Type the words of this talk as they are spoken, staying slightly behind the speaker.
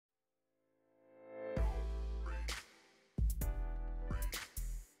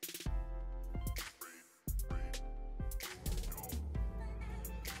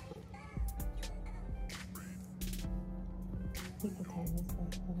turn this way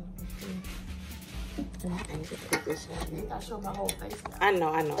so they can see. I ain't just position. You gotta show my whole face now. I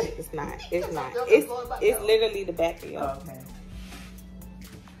know. It's not. It's not. It's literally the back of your. Oh, okay.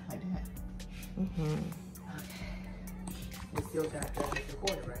 Like that. Mm-hmm. Okay. You still got that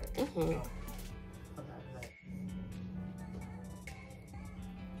recorded, right? Mm-hmm. Oh. Okay.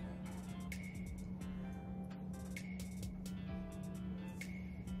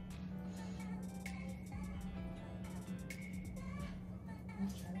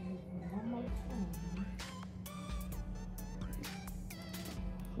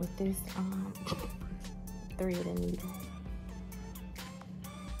 With this 3 of the needle.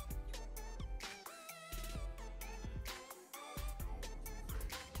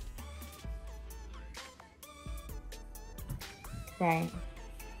 Right.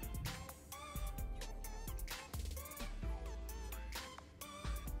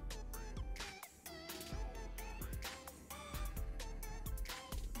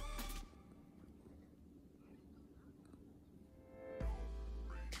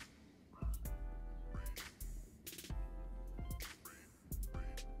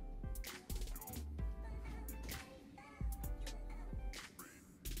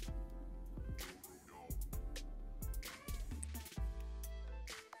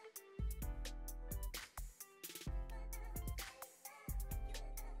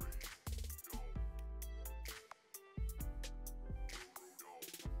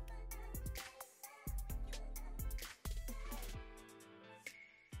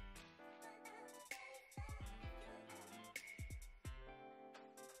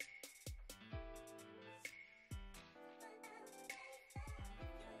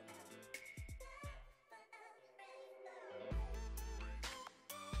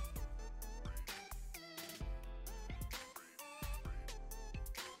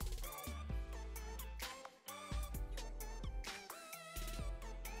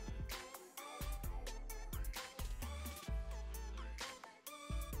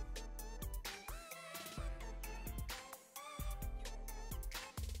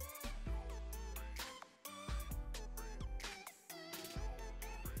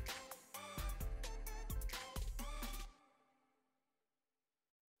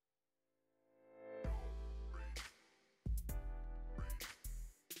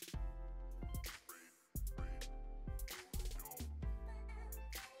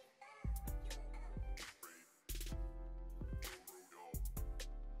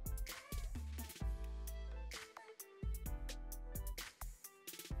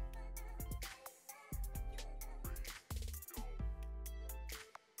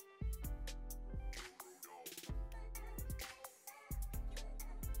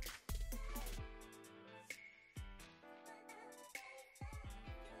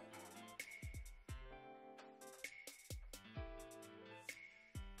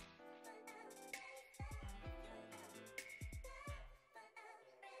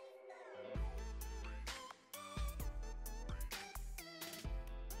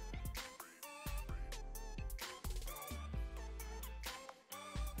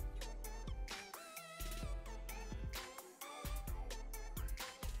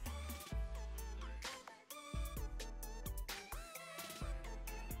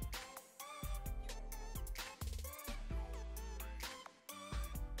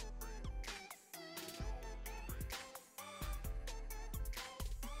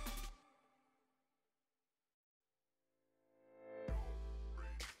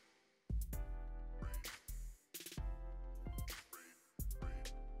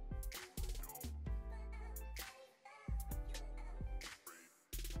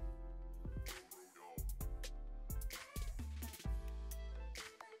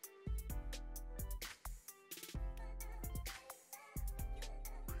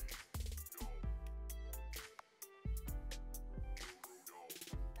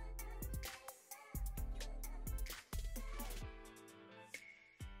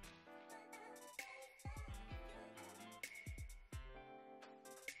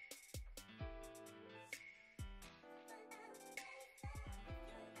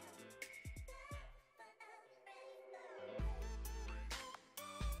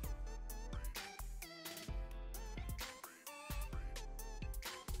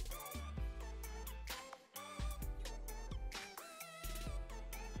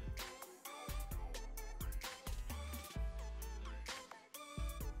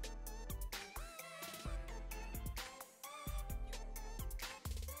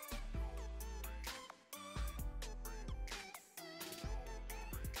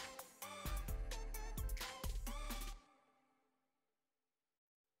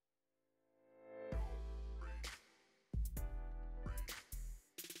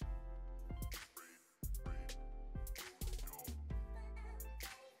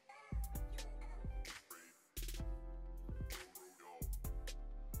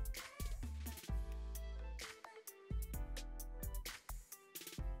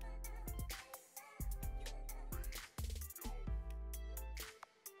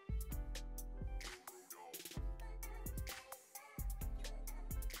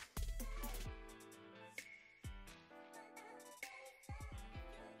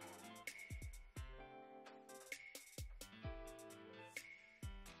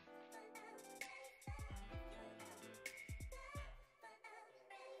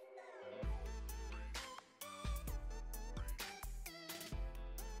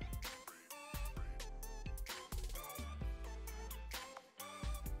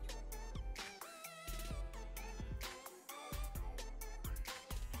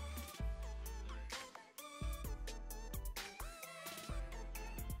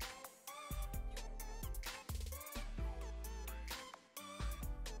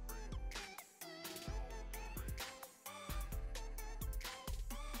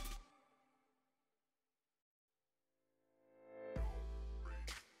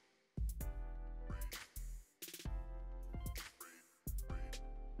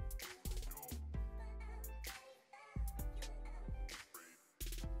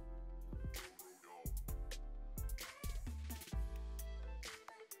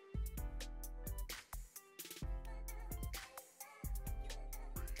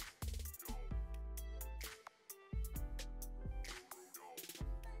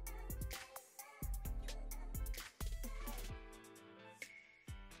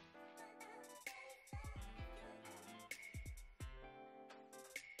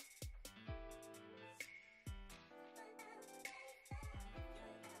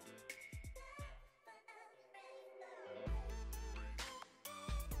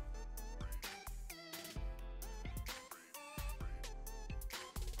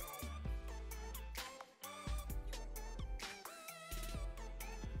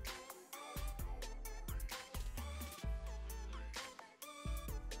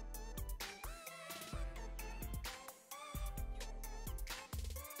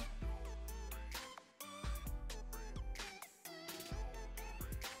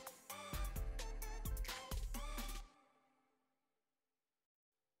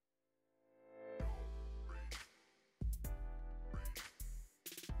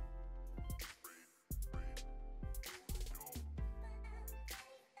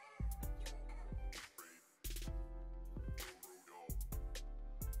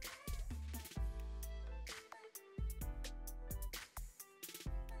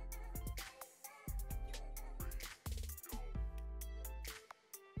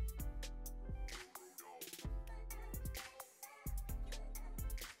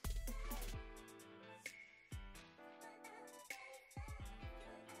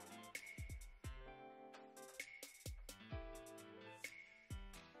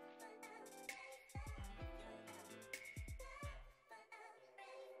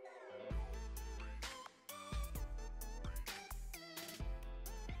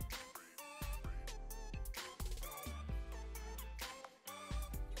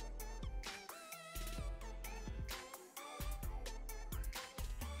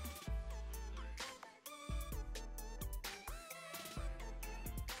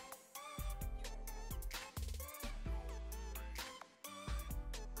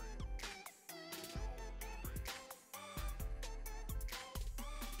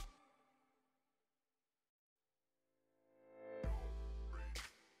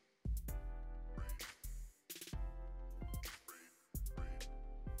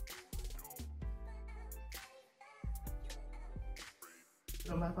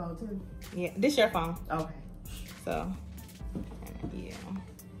 On my phone too? Yeah, this your phone. Okay. So, yeah.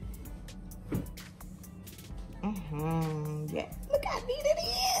 Yeah. Look how neat it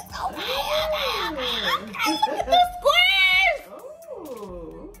is. Oh my God. Okay, look at the squares.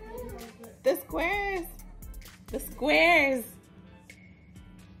 Oh. The squares. The squares.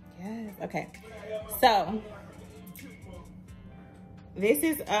 Yes. Okay. So this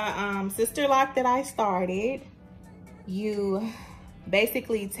is a sister lock that I started. You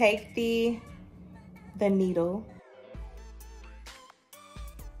basically take the needle.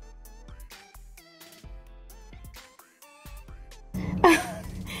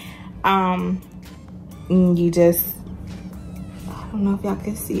 You just, I don't know if y'all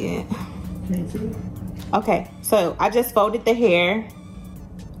can see it. Okay, so I just folded the hair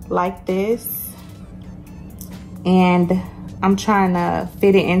like this, and I'm trying to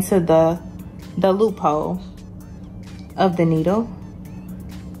fit it into the loophole of the needle.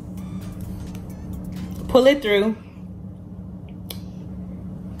 Pull it through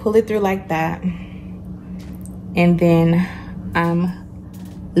like that, and then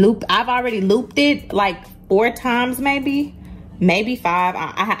I've already looped it like 4 times, maybe 5.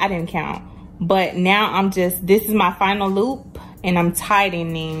 I didn't count, but now this is my final loop, and I'm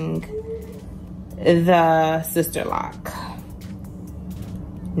tightening the sister lock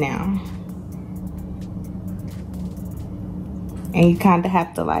now. And you kind of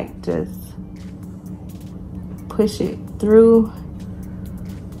have to like just push it through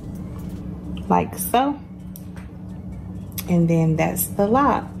like so. And then that's the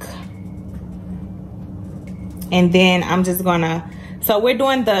lock. And then I'm just gonna, so we're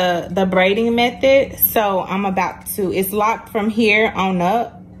doing the braiding method. So I'm about to, it's locked from here on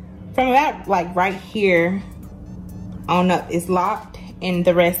up, from about like right here on up is locked, and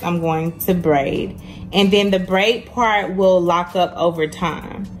the rest I'm going to braid. And then the braid part will lock up over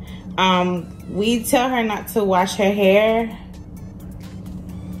time. We tell her not to wash her hair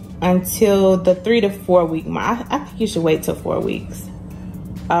until the 3 to 4 week mark. I think you should wait till 4 weeks.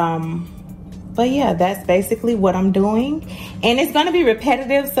 But yeah, that's basically what I'm doing. And it's gonna be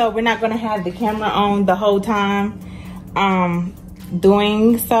repetitive, so we're not gonna have the camera on the whole time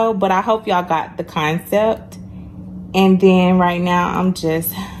doing so, but I hope y'all got the concept. And then right now I'm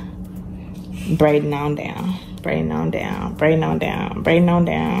just braiding on down, braiding on down, braiding on down, braiding on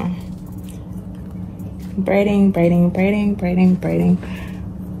down. Braiding, braiding, braiding, braiding, braiding.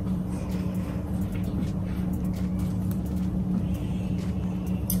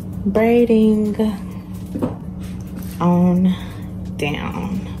 Braiding on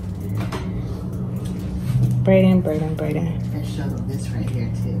down. Braiding, braiding, braiding. And show them this right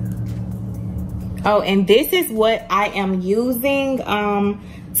here too. Oh, and this is what I am using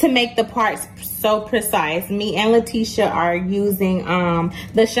to make the parts so precise. Me and Letitia are using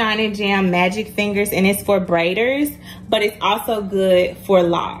the Shine and Jam Magic Fingers, and it's for braiders, but it's also good for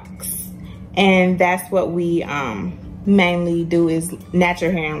locks. And that's what we mainly do, is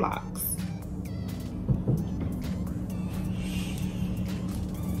natural hair and locks.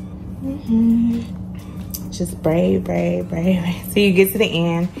 Just braid, braid, braid, braid. So you get to the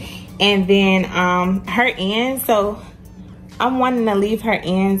end. And then her ends, so I'm wanting to leave her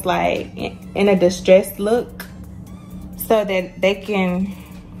ends like in a distressed look, so that they can,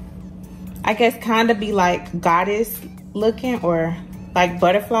 I guess, kind of be like goddess looking, or like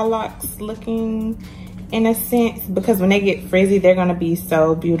butterfly locks looking in a sense, because when they get frizzy, they're gonna be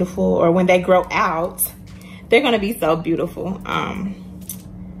so beautiful, or when they grow out, they're gonna be so beautiful.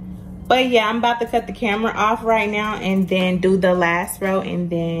 But yeah, I'm about to cut the camera off right now and then do the last row and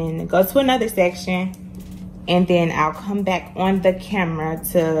then go to another section. And then I'll come back on the camera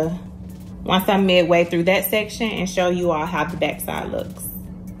to, once I'm midway through that section, and show you all how the backside looks.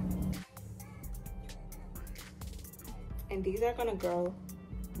 And these are gonna grow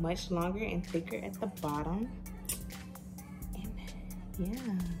much longer and thicker at the bottom. And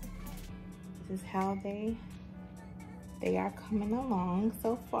yeah, this is how they are coming along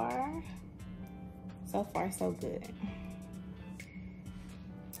so far. So far, so good.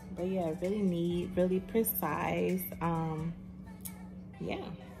 But yeah, really neat, really precise. Yeah.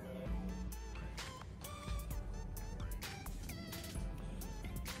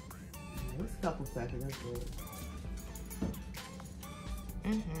 It's a couple seconds, that's good.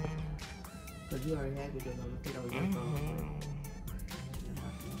 Because you already had to get on the fit on your phone.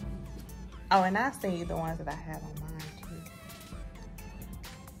 Oh, and I'll send you the ones that I have on mine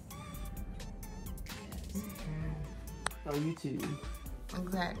too. On YouTube.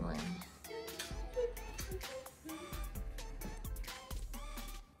 Exactly.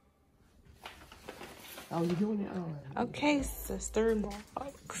 Oh, you doing it? Oh. Okay,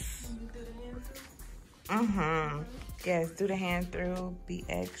 sisterlocks. Yes, do the hand through. Be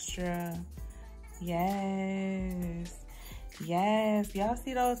extra. Yes. Yes. Y'all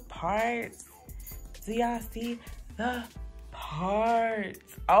see those parts? Do y'all see the parts?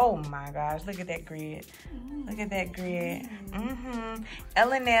 Oh my gosh. Look at that grid. Look at that grid.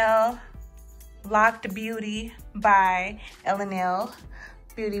 L&L Locked Beauty by L&L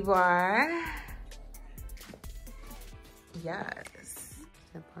Beauty Bar. Yes.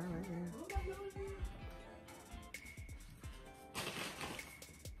 That part right there.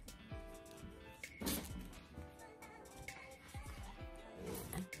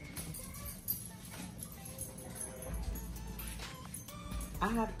 I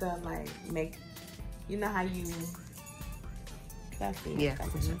have to like make, you know how you, that's it. Yeah.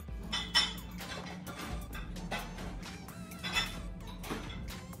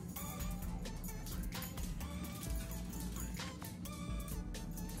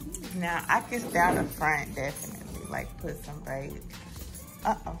 Now I can style the front definitely, like put some braids.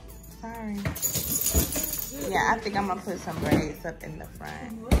 Uh-oh, sorry. Yeah, I think I'm gonna put some braids up in the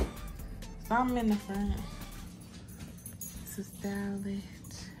front. Some in the front. To style it.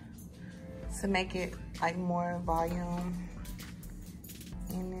 To make it like more volume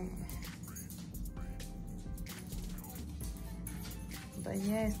in it. But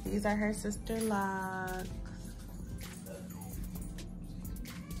yes, these are her sister locks.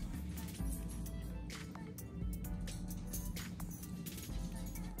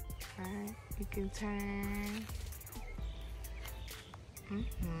 Alright, you can turn.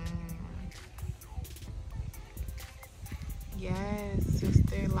 Yes,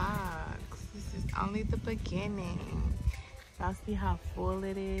 sister locks. This is only the beginning. Y'all see how full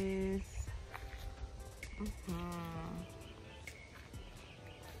it is?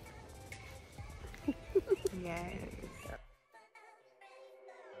 Yes.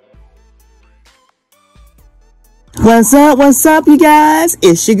 What's up, you guys?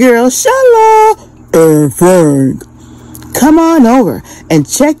 It's your girl, Shala and Frank. Come on over and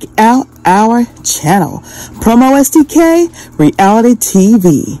check out our channel, PromoSTK Reality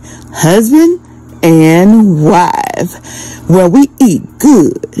TV, Husband and Wife, where we eat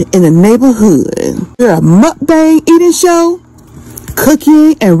good in the neighborhood. We're a mukbang eating show,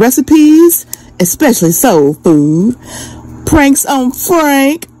 cooking and recipes, especially soul food, pranks on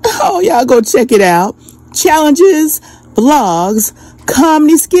Frank. Oh, y'all go check it out. Challenges, vlogs,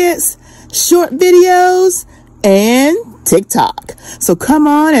 comedy skits, short videos, and TikTok. So come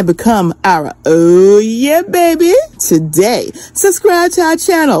on and become our oh yeah baby today. Subscribe to our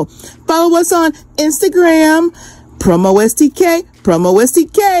channel. Follow us on Instagram, PromoSTK,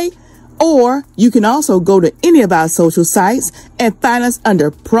 or you can also go to any of our social sites and find us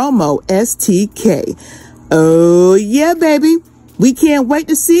under PromoSTK. Oh yeah baby. We can't wait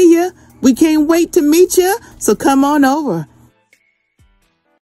to see you. We can't wait to meet you. So come on over